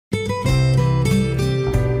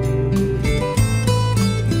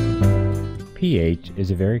pH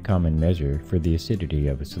is a very common measure for the acidity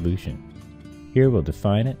of a solution. Here we'll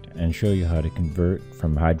define it and show you how to convert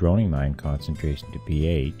from hydronium ion concentration to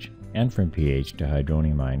pH and from pH to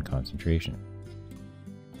hydronium ion concentration.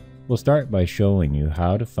 We'll start by showing you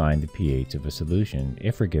how to find the pH of a solution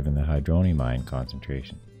if we're given the hydronium ion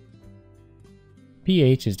concentration.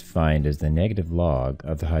 pH is defined as the negative log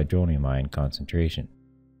of the hydronium ion concentration.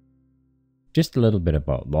 Just a little bit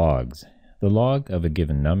about logs. The log of a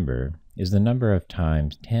given number is the number of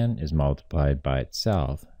times 10 is multiplied by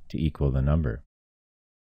itself to equal the number.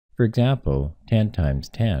 For example, 10 times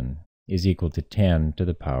 10 is equal to 10 to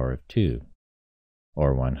the power of 2,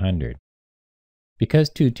 or 100. Because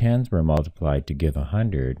two tens were multiplied to give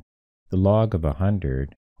 100, the log of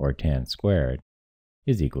 100, or 10 squared,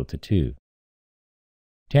 is equal to 2.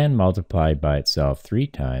 10 multiplied by itself 3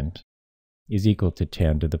 times is equal to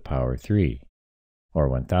 10 to the power 3, or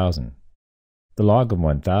 1000. The log of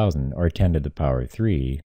 1000, or 10 to the power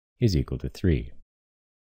 3, is equal to 3.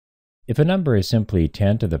 If a number is simply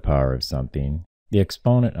 10 to the power of something, the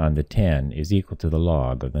exponent on the 10 is equal to the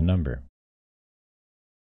log of the number.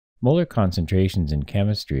 Molar concentrations in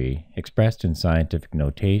chemistry, expressed in scientific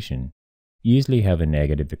notation, usually have a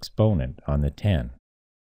negative exponent on the 10.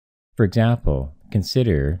 For example,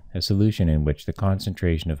 consider a solution in which the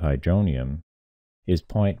concentration of hydronium is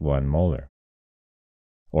 0.1 molar,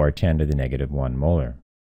 or 10 to the negative 1 molar.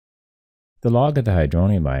 The log of the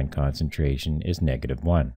hydronium ion concentration is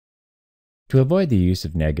 -1. To avoid the use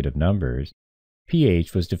of negative numbers,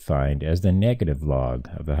 pH was defined as the negative log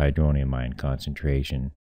of the hydronium ion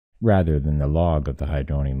concentration rather than the log of the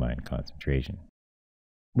hydronium ion concentration.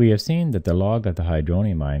 We have seen that the log of the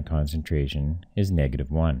hydronium ion concentration is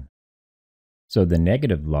 -1. So the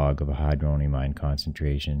negative log of a hydronium ion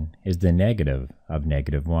concentration is the negative of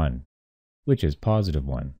 -1, which is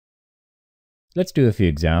 +1. Let's do a few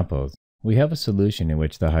examples. We have a solution in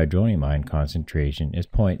which the hydronium ion concentration is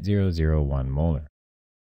 0.001 molar.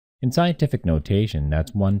 In scientific notation,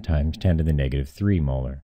 that's 1 times 10 to the negative 3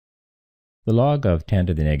 molar. The log of 10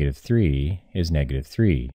 to the negative 3 is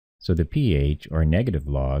 -3, so the pH, or negative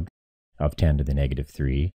log, of 10 to the negative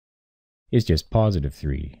 3 is just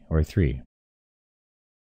 +3, or 3.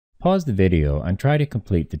 Pause the video and try to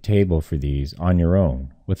complete the table for these on your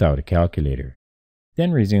own without a calculator.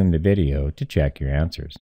 Then resume the video to check your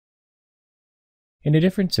answers. In a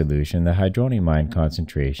different solution, the hydronium ion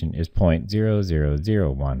concentration is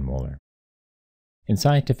 0.0001 molar. In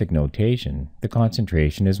scientific notation, the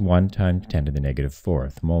concentration is 1 times 10 to the negative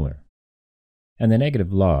 4th molar. And the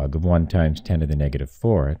negative log of 1 times 10 to the negative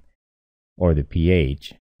 4th, or the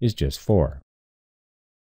pH, is just 4.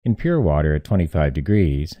 In pure water at 25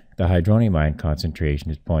 degrees, the hydronium ion concentration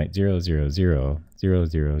is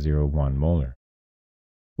 0.0000001 molar,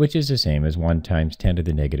 which is the same as 1 times 10 to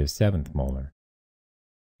the negative 7th molar.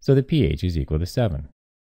 So the pH is equal to 7.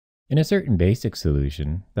 In a certain basic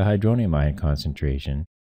solution, the hydronium ion concentration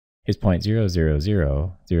is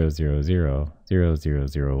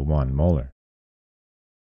 0.000000001 molar,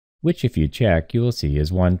 which if you check, you will see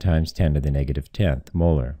is 1 times 10 to the negative 10th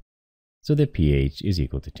molar. So the pH is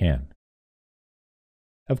equal to 10.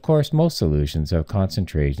 Of course, most solutions have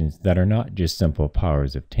concentrations that are not just simple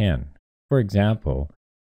powers of 10. For example,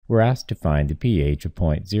 we're asked to find the pH of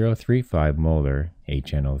 0.035 molar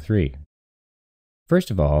HNO3.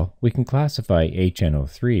 First of all, we can classify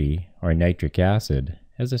HNO3, or nitric acid,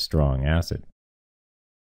 as a strong acid.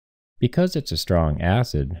 Because it's a strong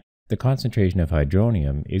acid, the concentration of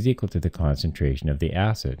hydronium is equal to the concentration of the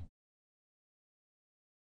acid,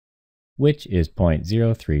 which is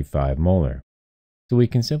 0.035 molar. So we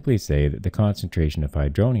can simply say that the concentration of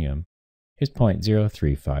hydronium is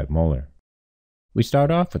 0.035 molar. We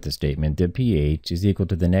start off with the statement that pH is equal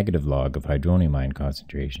to the negative log of hydronium ion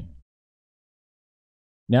concentration.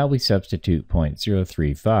 Now we substitute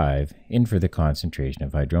 0.035 in for the concentration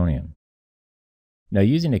of hydronium. Now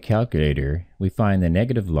using a calculator, we find the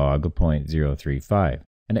negative log of 0.035,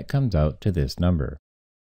 and it comes out to this number.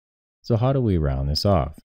 So how do we round this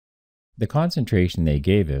off? The concentration they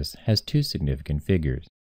gave us has 2 significant figures.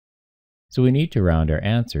 So we need to round our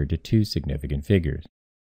answer to 2 significant figures.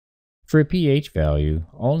 For a pH value,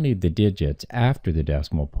 only the digits after the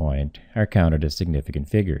decimal point are counted as significant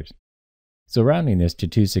figures. So rounding this to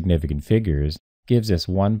 2 significant figures gives us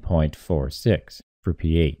 1.46 for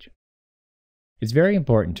pH. It's very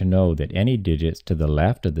important to know that any digits to the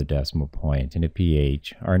left of the decimal point in a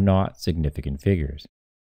pH are not significant figures.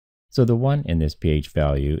 So the 1 in this pH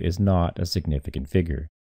value is not a significant figure.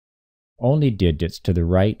 Only digits to the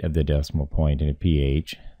right of the decimal point in a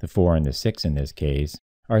pH, the 4 and the 6 in this case,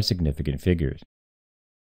 are significant figures.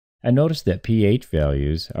 And notice that pH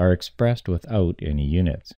values are expressed without any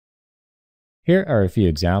units. Here are a few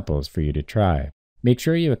examples for you to try. Make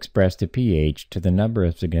sure you express the pH to the number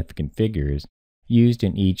of significant figures used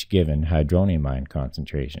in each given hydronium ion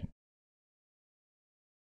concentration.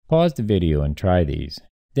 Pause the video and try these,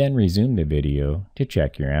 then resume the video to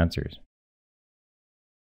check your answers.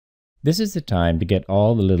 This is the time to get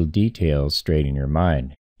all the little details straight in your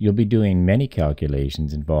mind. You'll be doing many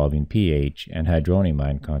calculations involving pH and hydronium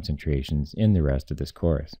ion concentrations in the rest of this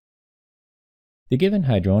course. The given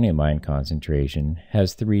hydronium ion concentration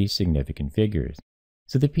has 3 significant figures,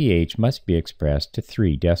 so the pH must be expressed to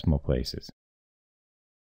 3 decimal places.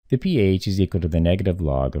 The pH is equal to the negative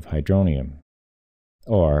log of hydronium,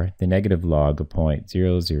 or the negative log of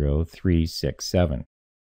 0.00367,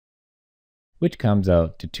 which comes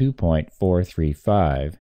out to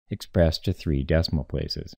 2.435 expressed to 3 decimal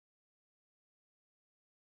places.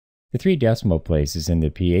 The 3 decimal places in the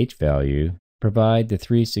pH value provide the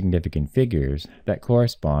 3 significant figures that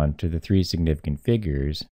correspond to the 3 significant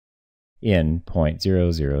figures in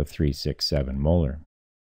 0.00367 molar.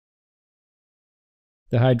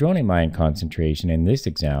 The hydronium ion concentration in this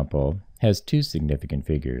example has 2 significant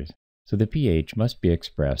figures, so the pH must be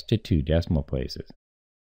expressed to 2 decimal places.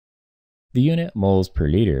 The unit moles per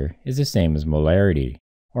liter is the same as molarity,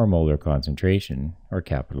 or molar concentration, or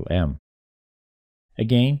capital M.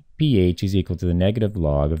 Again, pH is equal to the negative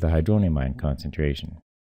log of the hydronium ion concentration,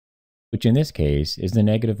 which in this case is the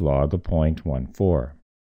negative log of 0.14,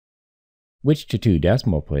 which to 2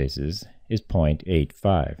 decimal places is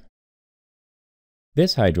 0.85.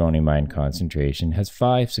 This hydronium ion concentration has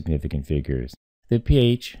 5 significant figures. The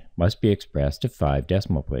pH must be expressed to 5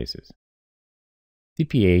 decimal places. The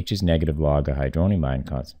pH is negative log of hydronium ion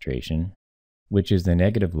concentration, which is the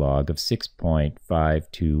negative log of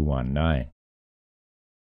 6.5219,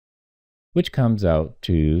 which comes out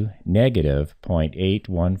to negative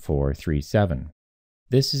 0.81437.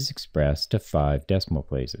 This is expressed to 5 decimal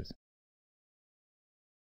places.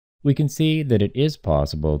 We can see that it is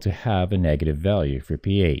possible to have a negative value for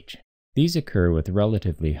pH. These occur with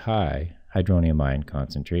relatively high hydronium ion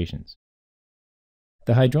concentrations.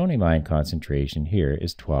 The hydronium ion concentration here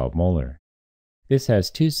is 12 molar. This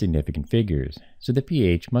has 2 significant figures, so the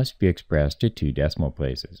pH must be expressed to 2 decimal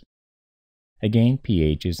places. Again,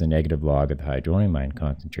 pH is the negative log of the hydronium ion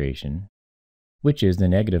concentration, which is the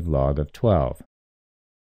negative log of 12,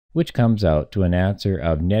 which comes out to an answer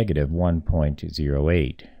of negative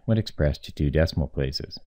 1.08 when expressed to 2 decimal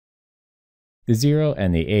places. The 0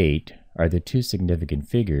 and the 8 are the 2 significant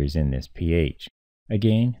figures in this pH.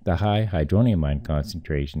 Again, the high hydronium ion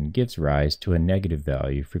concentration gives rise to a negative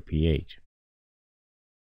value for pH.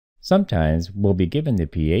 Sometimes we'll be given the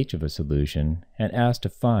pH of a solution and asked to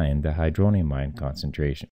find the hydronium ion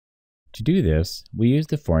concentration. To do this, we use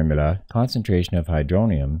the formula concentration of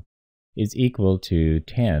hydronium is equal to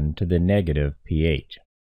 10 to the negative pH.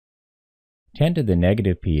 10 to the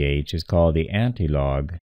negative pH is called the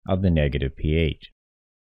antilog of the negative pH.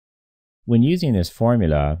 When using this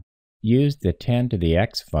formula, use the 10 to the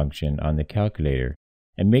x function on the calculator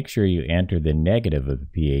and make sure you enter the negative of the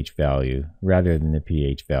pH value rather than the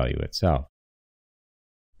pH value itself.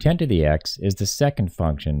 10 to the x is the second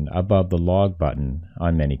function above the log button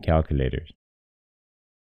on many calculators.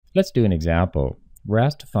 Let's do an example. We're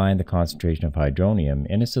asked to find the concentration of hydronium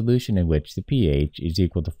in a solution in which the pH is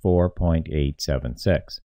equal to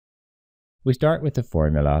 4.876. We start with the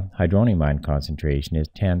formula hydronium ion concentration is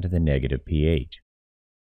 10 to the negative pH.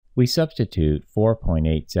 We substitute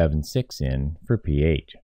 4.876 in for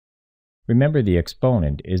pH. Remember, the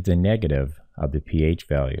exponent is the negative of the pH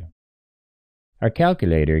value. Our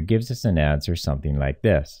calculator gives us an answer something like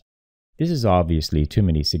this. This is obviously too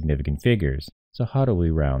many significant figures, so how do we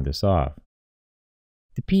round this off?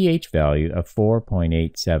 The pH value of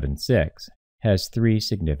 4.876 has 3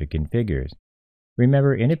 significant figures.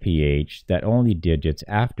 Remember, in a pH that only digits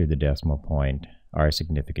after the decimal point are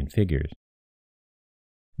significant figures.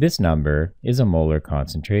 This number is a molar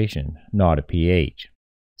concentration, not a pH,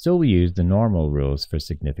 so we use the normal rules for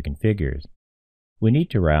significant figures. We need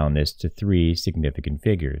to round this to 3 significant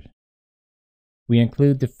figures. We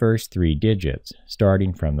include the first 3 digits,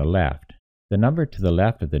 starting from the left. The number to the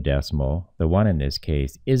left of the decimal, the 1 in this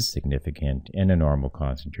case, is significant in a normal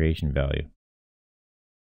concentration value.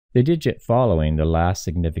 The digit following the last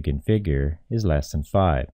significant figure is less than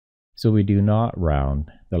 5, so we do not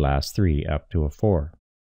round the last 3 up to a 4.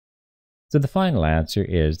 So the final answer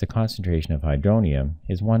is the concentration of hydronium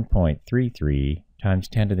is 1.33 times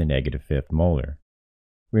 10 to the negative 5th molar.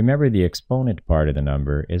 Remember, the exponent part of the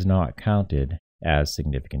number is not counted as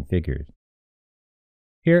significant figures.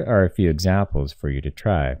 Here are a few examples for you to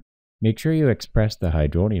try. Make sure you express the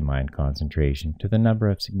hydronium ion concentration to the number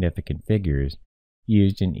of significant figures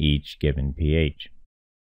used in each given pH.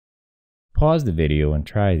 Pause the video and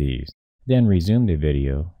try these, then resume the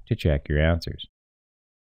video to check your answers.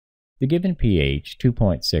 The given pH,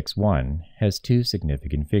 2.61, has two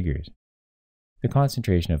significant figures. The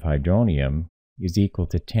concentration of hydronium is equal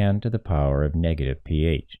to 10 to the power of negative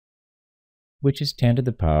pH, which is 10 to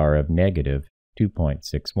the power of negative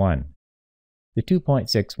 2.61. The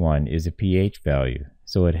 2.61 is a pH value,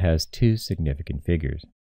 so it has two significant figures.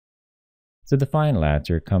 So the final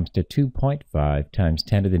answer comes to 2.5 times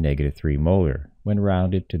 10 to the negative 3 molar when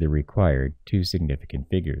rounded to the required two significant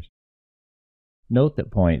figures. Note that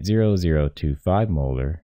 0.0025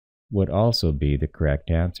 molar would also be the correct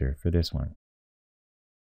answer for this one.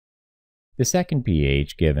 The second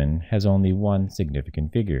pH given has only one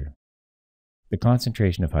significant figure. The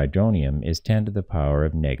concentration of hydronium is 10 to the power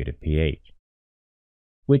of negative pH,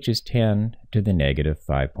 which is 10 to the negative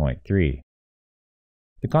 5.3.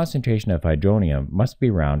 The concentration of hydronium must be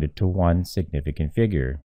rounded to one significant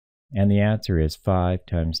figure, and the answer is 5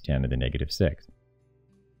 times 10 to the negative 6.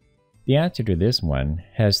 The answer to this one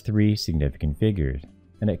has three significant figures,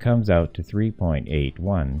 and it comes out to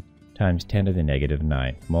 3.81 times 10 to the negative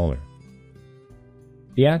 9th molar.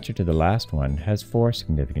 The answer to the last one has four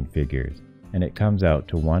significant figures, and it comes out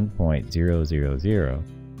to 1.000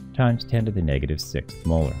 times 10 to the negative 6th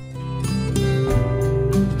molar.